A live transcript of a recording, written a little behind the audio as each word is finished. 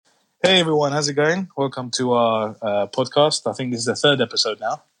Hey everyone, how's it going? Welcome to our podcast. I think this is the third episode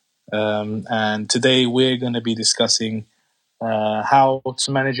now. And today we're going to be discussing how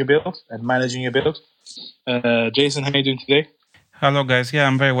to manage your build and managing your build. Jason, how are you doing today? Hello, guys. Yeah,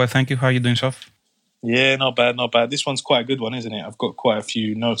 I'm very well. Thank you. How are you doing, Sof? Yeah, not bad, not bad. This one's quite a good one, isn't it? I've got quite a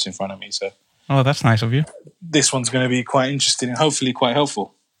few notes in front of me. So Oh, that's nice of you. this one's going to be quite interesting and hopefully quite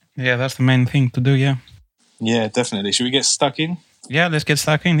helpful. Yeah, that's the main thing to do, yeah. Yeah, definitely. Should we get stuck in? Yeah, let's get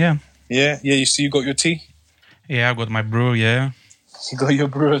stuck in, yeah. Yeah, you see you got your tea? Yeah, I got my brew, yeah. You got your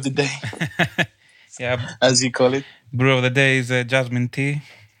brew of the day, Yeah, as you call it. brew of the day is jasmine tea,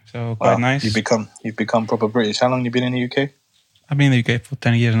 so quite nice. You've become proper British. How long you been in the UK? I've been in the UK for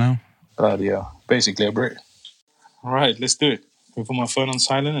 10 years now. Bloody hell. Basically a Brit. All right, let's do it. We'll put my phone on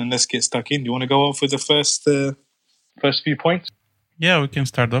silent and let's get stuck in. Do you want to go off with the first few points? Yeah, we can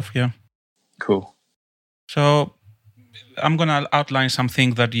start off, yeah. Cool. So I'm going to outline some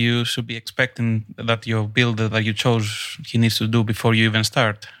things that you should be expecting that your builder that you chose, he needs to do before you even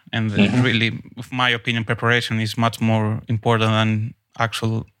start. And really, in my opinion, preparation is much more important than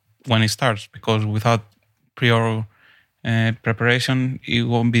actual when it starts, because without prior preparation, it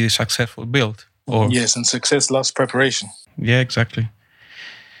won't be a successful build. Yes, and success loves preparation. Yeah, exactly.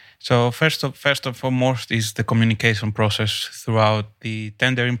 So first and foremost is the communication process throughout the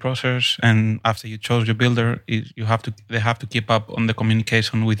tendering process, and after you chose your builder, they have to keep up on the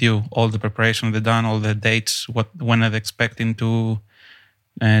communication with you, all the preparation they've done, all the dates, when are they expecting to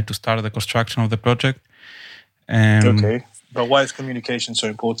start the construction of the project. Okay, but why is communication so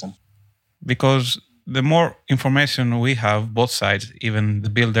important? Because the more information we have, both sides, even the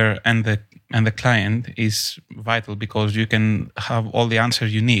builder and the client, is vital, because you can have all the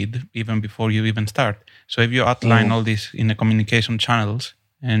answers you need even before you even start. So if you outline all this in the communication channels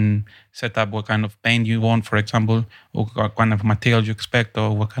and set up what kind of paint you want, for example, or what kind of material you expect,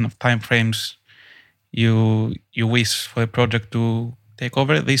 or what kind of time frames you wish for the project to take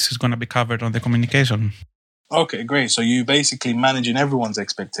over, this is going to be covered on the communication. Okay, great. So you basically managing everyone's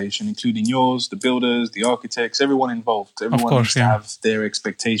expectation, including yours, the builders, the architects, everyone involved. Everyone needs to have their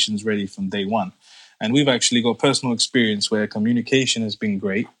expectations ready from day one. And we've actually got personal experience where communication has been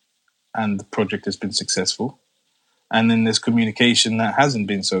great and the project has been successful. And then there's communication that hasn't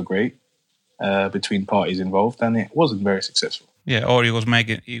been so great between parties involved, and it wasn't very successful. Yeah, or it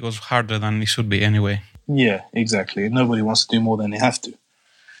was harder than it should be anyway. Yeah, exactly. Nobody wants to do more than they have to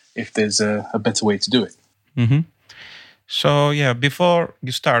if there's a better way to do it. Mm-hmm. So yeah, before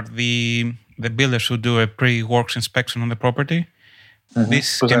you start, the builder should do a pre-works inspection on the property. Mm-hmm. What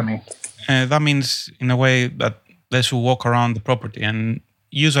does that mean? That means, in a way, that they should walk around the property. And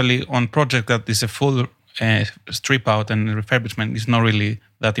usually on project that is a full strip out and refurbishment is not really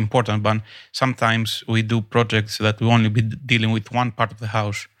that important. But sometimes we do projects that we only be dealing with one part of the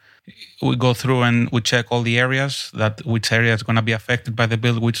house. We go through and we check all the areas, which area is going to be affected by the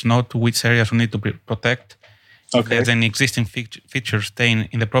build, which not, which areas we need to protect. Okay. If there's any existing features staying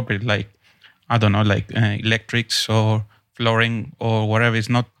in the property, like, I don't know, like electrics or flooring or whatever is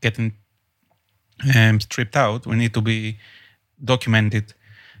not getting stripped out, we need to be documented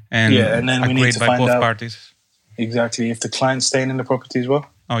and then we need to by find both out parties. Exactly. If the client's staying in the property as well.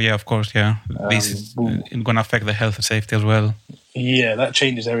 Oh yeah, of course, yeah. This is going to affect the health and safety as well. Yeah, that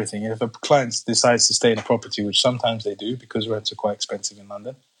changes everything. If a client decides to stay in a property, which sometimes they do because rents are quite expensive in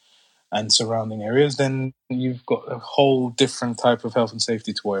London and surrounding areas, then you've got a whole different type of health and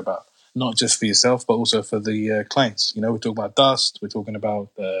safety to worry about. Not just for yourself, but also for the clients. You know, we're talking about dust, we're talking about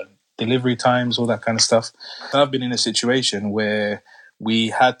delivery times, all that kind of stuff. I've been in a situation where we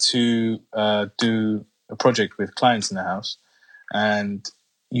had to do a project with clients in the house, and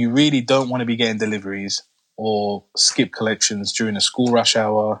you really don't want to be getting deliveries or skip collections during the school rush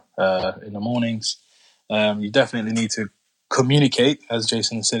hour in the mornings. You definitely need to communicate, as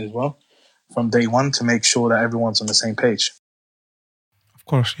Jason said as well, from day one to make sure that everyone's on the same page. Of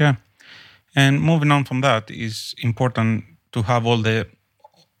course, yeah. And moving on from that, is important to have all the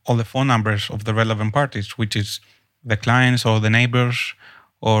phone numbers of the relevant parties, which is the clients or the neighbors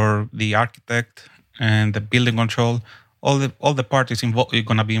or the architect and the building control. All the parties are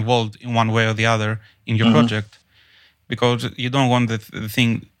going to be involved in one way or the other in your project, because you don't want the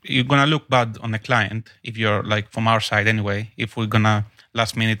thing. You're going to look bad on the client if you're, like, from our side anyway. If we're going to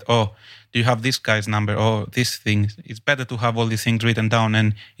last minute, do you have this guy's number or this thing? It's better to have all these things written down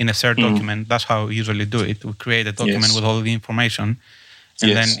and in a shared document. That's how we usually do it. We create a document with all the information.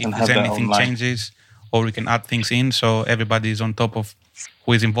 And then if there's anything changes, or we can add things in, so everybody is on top of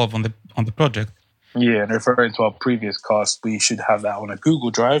who is involved on the project. Yeah, and referring to our previous cast, we should have that on a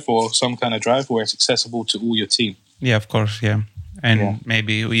Google Drive or some kind of drive where it's accessible to all your team. Yeah, of course, yeah. and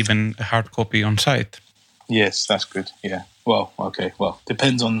maybe even a hard copy on site. Yes, that's good. Yeah. Well, okay. Well,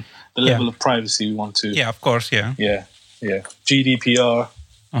 depends on the level of privacy we want to. Yeah, of course. Yeah. Yeah. Yeah. GDPR.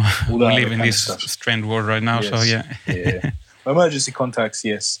 We live in this strange world right now, so yeah. Yeah. Emergency contacts,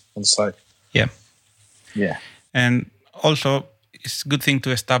 yes, on site. Yeah. Yeah. And also, it's a good thing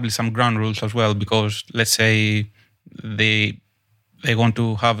to establish some ground rules as well, because let's say they want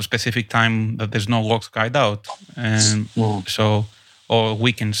to have a specific time that there's no work carried out, and so, or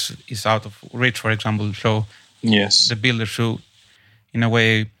weekends is out of reach, for example. So yes, the builder should, in a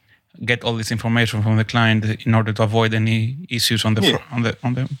way, get all this information from the client in order to avoid any issues on the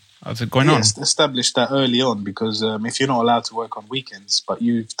as it going on. Establish that early on, because if you're not allowed to work on weekends, but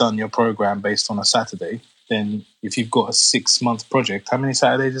you've done your program based on a Saturday, then if you've got a 6-month project, how many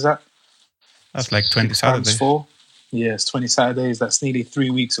Saturdays is that? That's like 20 Saturdays. 4? Yes, 20 Saturdays. That's nearly 3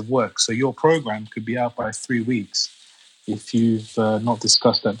 weeks of work. So your program could be out by 3 weeks if you've not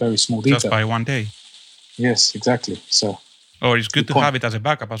discussed that very small detail. Just by one day. Yes, exactly. So. Or it's good to have it as a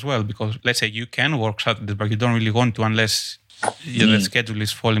backup as well, because let's say you can work Saturdays, but you don't really want to unless the schedule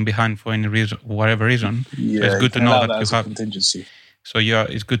is falling behind for any reason, whatever reason. Yeah, so it's good to know that you have contingency. So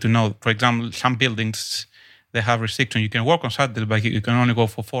it's good to know. For example, some buildings, they have restriction. You can work on Saturday, but you can only go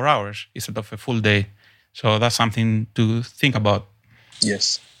for 4 hours instead of a full day. So that's something to think about.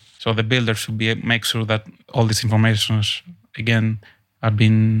 Yes. So the builder should make sure that all these informations, again, are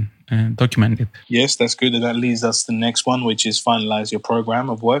being documented. Yes, that's good. And that leads us to the next one, which is finalize your program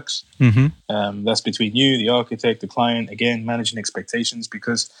of works. Mm-hmm. That's between you, the architect, the client. Again, managing expectations,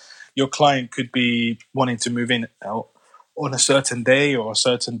 because your client could be wanting to move in on a certain day or a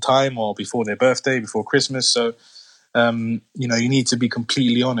certain time, or before their birthday, before Christmas. So, you need to be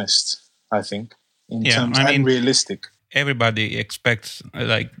completely honest, I think, in terms and realistic. Everybody expects,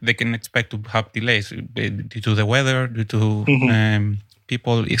 they can expect to have delays due to the weather, due to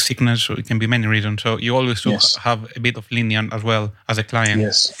people, sickness, or it can be many reasons. So you always should have a bit of lenient as well as a client.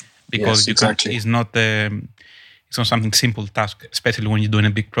 Yes. Because exactly. It's not something simple task, especially when you're doing a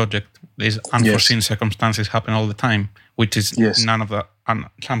big project. There's unforeseen circumstances happen all the time, which is none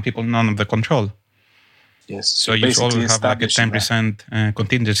of the control. Yes. So you should always have like a 10%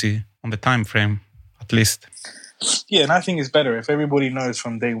 contingency on the time frame, at least. Yeah, and I think it's better if everybody knows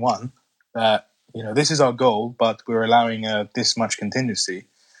from day one that, this is our goal, but we're allowing this much contingency,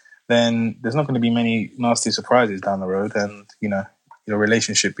 then there's not going to be many nasty surprises down the road, and, your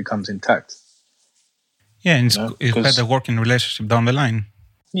relationship becomes intact. Yeah, and it's better working relationship down the line.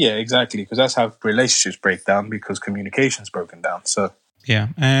 Yeah, exactly, because that's how relationships break down, because communication's broken down. So yeah,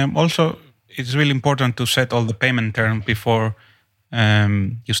 also it's really important to set all the payment terms before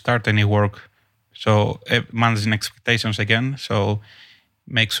you start any work. So managing expectations again. So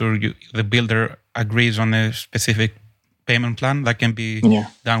make sure the builder agrees on a specific payment plan that can be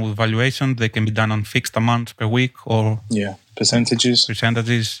done with valuation. They can be done on fixed amounts per week, or percentages.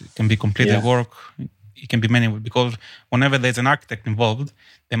 It can be completed work. It can be many, because whenever there's an architect involved,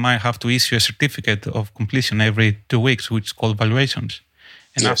 they might have to issue a certificate of completion every 2 weeks, which is called valuations.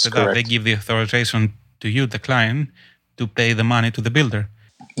 And after that, they give the authorization to you, the client, to pay the money to the builder.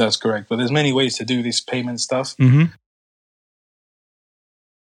 That's correct. But there's many ways to do this payment stuff. Mm-hmm.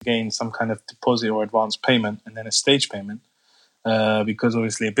 Gain some kind of deposit or advance payment, and then a stage payment, because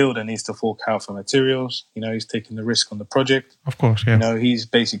obviously a builder needs to fork out for materials. He's taking the risk on the project. Of course, yeah. He's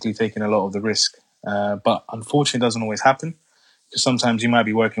basically taking a lot of the risk. But unfortunately, it doesn't always happen, because sometimes you might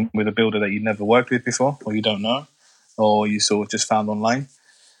be working with a builder that you've never worked with before, or you don't know, or you sort of just found online.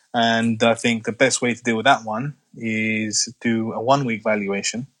 And I think the best way to deal with that one is do a 1-week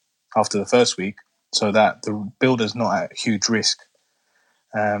valuation after the first week, so that the builder's not at huge risk.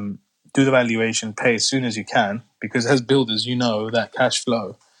 Do the valuation, pay as soon as you can, because as builders, that cash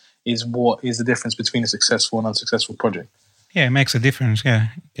flow is what is the difference between a successful and unsuccessful project. Yeah, it makes a difference. Yeah,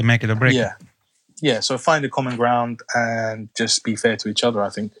 you make it or break it. Yeah. So find a common ground and just be fair to each other. I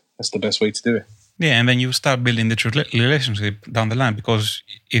think that's the best way to do it. Yeah, and then you start building the relationship down the line, because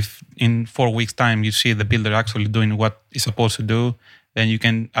if in 4 weeks' time you see the builder actually doing what he's supposed to do, then you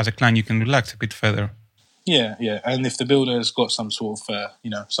can, as a client, you can relax a bit further. Yeah. And if the builder has got some sort of,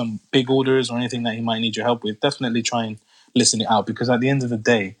 some big orders or anything that he might need your help with, definitely try and listen it out, because at the end of the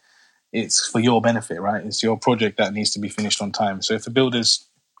day, it's for your benefit, right? It's your project that needs to be finished on time. So if the builder's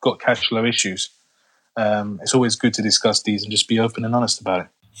got cash flow issues, it's always good to discuss these and just be open and honest about it.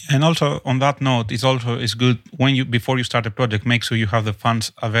 And also on that note, it's good before you start a project, make sure you have the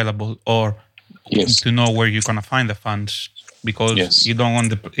funds available, or to know where you're gonna find the funds, because you don't want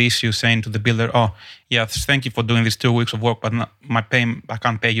the issue saying to the builder, "Oh, yes, thank you for doing these 2 weeks of work, but I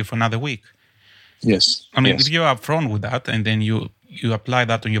can't pay you for another week." Yes. I mean, yes. if you're upfront with that and then you apply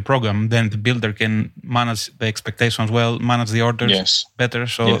that on your program, then the builder can manage the expectations well, manage the orders Yes. better.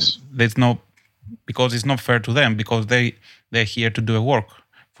 So Yes. there's no, because it's not fair to them, because they're here to do a work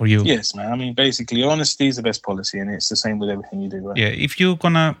for you. Yes, man. I mean, basically, honesty is the best policy, and it's the same with everything you do, right? Yeah, if you're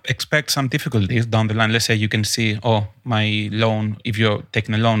gonna expect some difficulties down the line, let's say you can see, my loan, if you're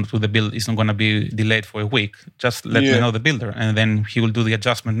taking a loan to the bill, is not gonna be delayed for a week. Just let me know the builder, and then he will do the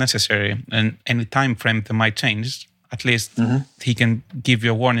adjustment necessary. And any time frame that might change, at least he can give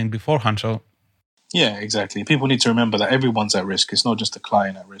you a warning beforehand. So yeah, exactly. People need to remember that everyone's at risk. It's not just the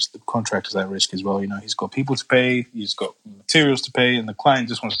client at risk; the contractor's at risk as well. You know, he's got people to pay, he's got materials to pay, and the client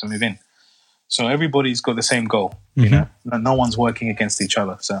just wants to move in. So everybody's got the same goal. You know, no one's working against each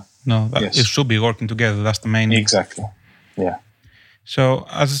other. So no, it should be working together. That's the main. Exactly. Yeah. So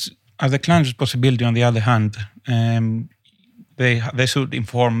as the client's responsibility, on the other hand, they should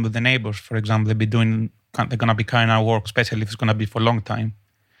inform the neighbors. For example, they're gonna be carrying out work, especially if it's gonna be for a long time.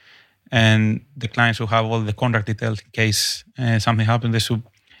 And the clients who have all the contract details in case something happens, they should,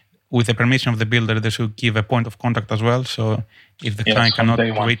 with the permission of the builder, they should give a point of contact as well. So if the client cannot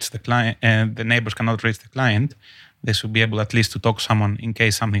reach the client and the neighbors cannot reach the client, they should be able at least to talk to someone in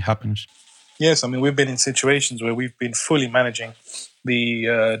case something happens. Yes, I mean, we've been in situations where we've been fully managing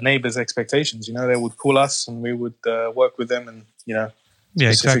the neighbors' expectations. You know, they would call us and we would work with them and, Yeah,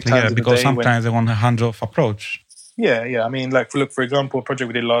 exactly. Yeah, because sometimes they want a hands-off approach. Yeah. I mean, like, look, for example, a project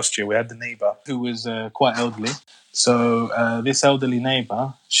we did last year, we had the neighbor who was quite elderly. So this elderly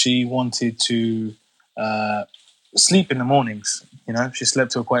neighbor, she wanted to sleep in the mornings. You know, she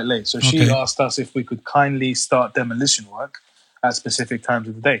slept till quite late. So she asked us if we could kindly start demolition work at specific times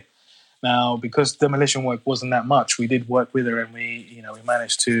of the day. Now, because demolition work wasn't that much, we did work with her and we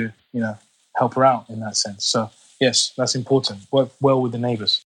managed to, help her out in that sense. So, yes, that's important. Work well with the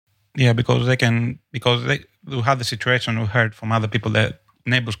neighbors. Yeah, because we had the situation we heard from other people that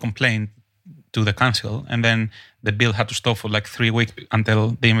neighbors complained to the council and then the bill had to stop for like 3 weeks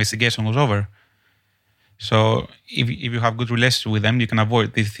until the investigation was over. So if you have good relationship with them, you can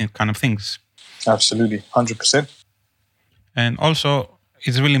avoid these kind of things. Absolutely, 100%. And also,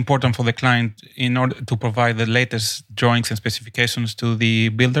 it's really important for the client in order to provide the latest drawings and specifications to the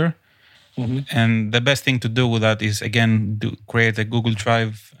builder. And the best thing to do with that is, again, create a Google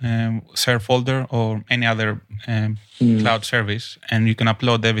Drive share folder or any other cloud service, and you can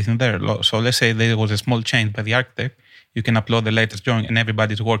upload everything there. So let's say there was a small change by the architect, you can upload the latest drawing and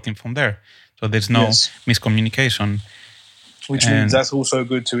everybody's working from there. So there's no miscommunication. Which means that's also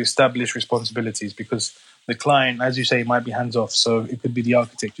good to establish responsibilities because the client, as you say, might be hands-off. So it could be the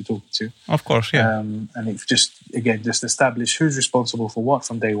architect you're talking to. Of course, yeah. And it's just establish who's responsible for what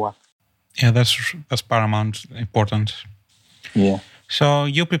from day one. Yeah, that's paramount important. Yeah. So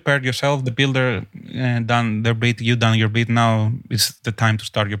you prepared yourself, the builder done their bit, you done your bit. Now it's the time to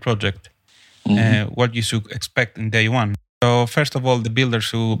start your project. What you should expect in day one. So first of all, the builders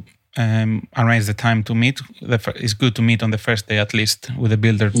who arrange the time to meet, it's good to meet on the first day at least with the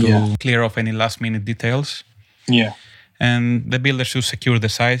builder to clear off any last minute details. Yeah. And the builder should secure the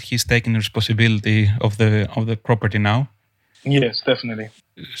site. He's taking the responsibility of the property now. Yes, definitely.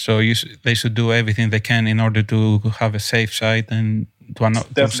 So they should do everything they can in order to have a safe site and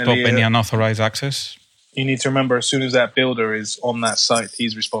to stop any unauthorized access. You need to remember, as soon as that builder is on that site,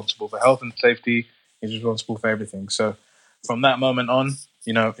 he's responsible for health and safety. He's responsible for everything. So from that moment on,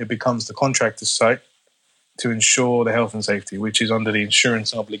 it becomes the contractor's site to ensure the health and safety, which is under the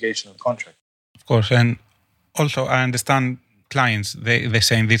insurance and obligation of the contract. Of course. And also, I understand clients, they're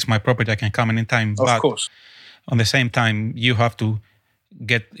saying, this is my property, I can come anytime. Of course. On the same time, you have to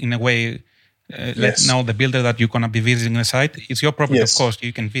get, in a way, let know the builder that you're going to be visiting the site. It's your property, of course,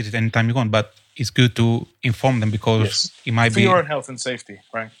 you can visit anytime you want, but it's good to inform them because it might be... For your own health and safety,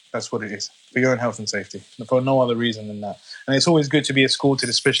 right? That's what it is. For your own health and safety. For no other reason than that. And it's always good to be escorted,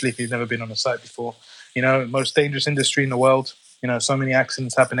 especially if you've never been on a site before. Most dangerous industry in the world. So many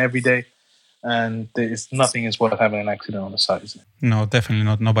accidents happen every day. And nothing is worth having an accident on the site, is it? No, definitely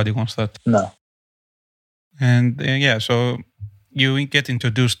not. Nobody wants that. No. And so you get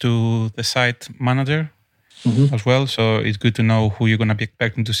introduced to the site manager as well. So it's good to know who you're going to be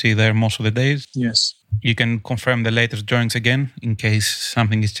expecting to see there most of the days. Yes. You can confirm the latest drawings again in case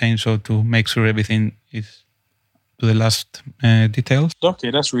something is changed. So to make sure everything is to the last details.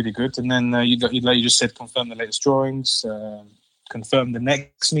 Okay, that's really good. And then like you just said, confirm the latest drawings, confirm the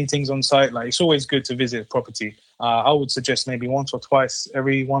next meetings on site. Like, it's always good to visit a property. I would suggest maybe once or twice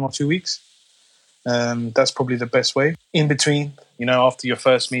every 1 or 2 weeks. That's probably the best way. In between, after your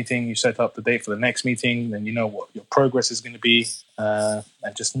first meeting, you set up the date for the next meeting, then you know what your progress is going to be,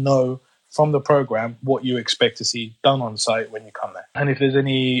 and just know from the program what you expect to see done on site when you come there. And if there's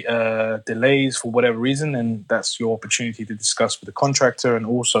any delays for whatever reason, then that's your opportunity to discuss with the contractor, and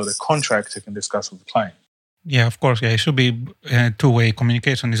also the contractor can discuss with the client. Yeah, of course. Yeah, it should be two-way.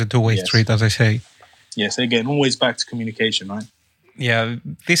 Communication is a two-way street, as I say. Yes, again, always back to communication, right? Yeah,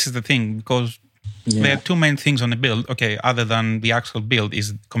 this is the thing, because there are two main things on the build. Okay, other than the actual build,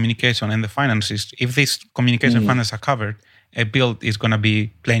 is communication and the finances. If this communication and finance are covered, a build is going to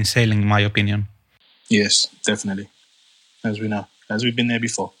be plain sailing, in my opinion. Yes, definitely. As we know, as we've been there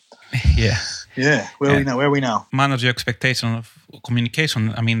before. Yeah. Yeah. Where are we now? Manage your expectation of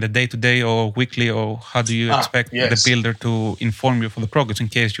communication. I mean, the day-to-day or weekly, or how do you expect the builder to inform you for the progress in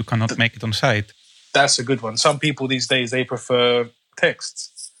case you cannot make it on site? That's a good one. Some people these days, they prefer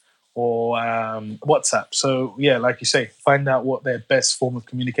texts or WhatsApp. So, yeah, like you say, find out what their best form of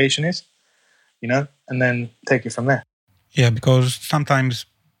communication is, and then take it from there. Yeah, because sometimes,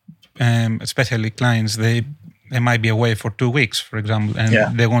 especially clients, they might be away for 2 weeks, for example,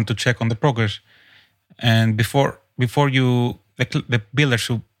 and they want to check on the progress. And before the builder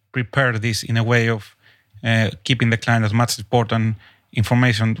should prepare this in a way of keeping the client as much important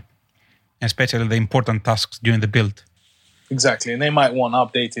information, especially the important tasks during the build. Exactly, and they might want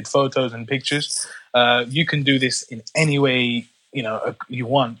updated photos and pictures. You can do this in any way you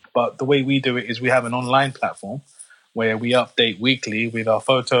want, but the way we do it is we have an online platform where we update weekly with our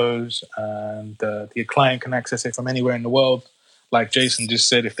photos, and the client can access it from anywhere in the world. Like Jason just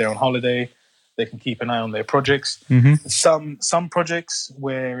said, if they're on holiday, they can keep an eye on their projects. Mm-hmm. Some projects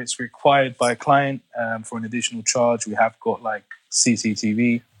where it's required by a client for an additional charge, we have got like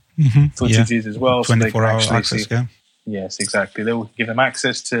CCTV footages as well. 24-hour access, yeah. Yes, exactly. They will give them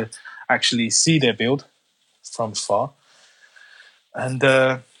access to actually see their build from far and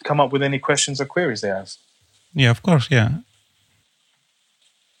come up with any questions or queries they have. Yeah, of course, yeah.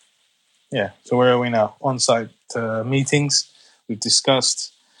 Yeah, so where are we now? On-site meetings, we've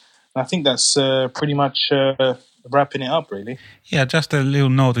discussed. I think that's pretty much wrapping it up, really. Yeah, just a little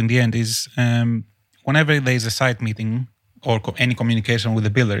note in the end is whenever there is a site meeting or any communication with the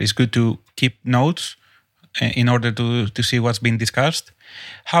builder, it's good to keep notes in order to see what's been discussed.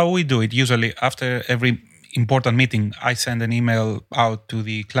 How we do it, usually after every important meeting, I send an email out to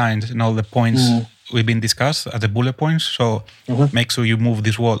the clients and all the points we've been discussed as the bullet points. So make sure you move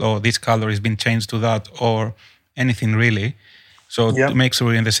this wall, or this color has been changed to that, or anything really. So to make sure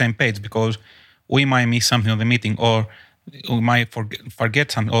we're on the same page, because we might miss something on the meeting, or we might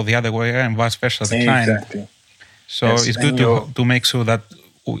forget something, or the other way around, vice versa, the client. Exactly. So it's good to make sure that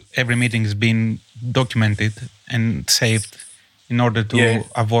every meeting is being documented and saved in order to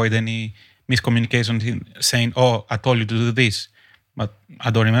avoid any miscommunication, saying, "Oh, I told you to do this, but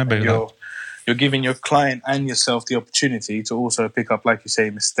I don't remember that." You're giving your client and yourself the opportunity to also pick up, like you say,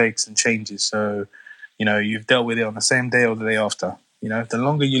 mistakes and changes. So, you've dealt with it on the same day or the day after. The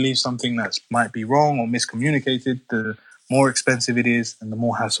longer you leave something that might be wrong or miscommunicated, the more expensive it is, and the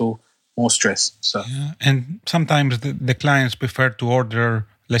more hassle, more stress. So, and sometimes the clients prefer to order,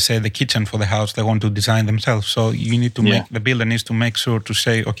 let's say, the kitchen for the house. They want to design themselves. So you need to the builder needs to make sure to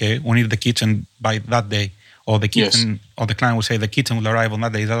say, okay, we need the kitchen by that day, or the kitchen, or the client will say the kitchen will arrive on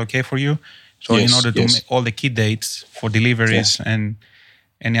that day. Is that okay for you? So in order to make all the key dates for deliveries and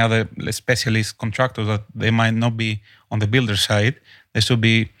any other specialist contractors that they might not be on the builder side, they should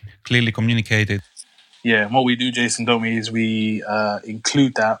be clearly communicated. Yeah, and what we do, Jason, don't we, is we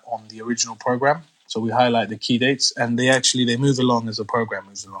include that on the original program. So we highlight the key dates, and they move along as the program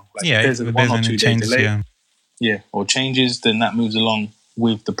moves along. Like if there's a 1 or 2 day delay, or changes, then that moves along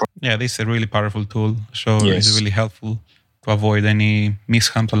with the program. Yeah, this is a really powerful tool. So it's really helpful to avoid any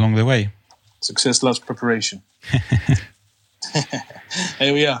mishaps along the way. Success loves preparation.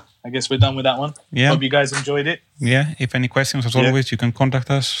 Here we are. I guess we're done with that one. Yeah. Hope you guys enjoyed it. Yeah. If any questions, as always, you can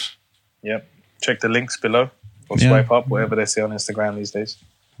contact us. Yep. Check the links below or swipe up, whatever they say on Instagram these days.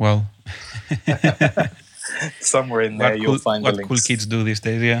 Well, somewhere in there you'll find the links. What cool kids do these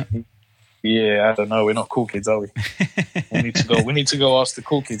days, yeah. Yeah, I don't know. We're not cool kids, are we? We need to go ask the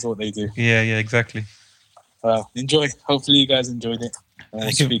cool kids what they do. Yeah, exactly. Enjoy. Hopefully you guys enjoyed it.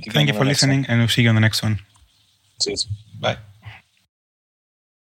 Thank you for listening, and we'll see you on the next one. Cheers. Bye.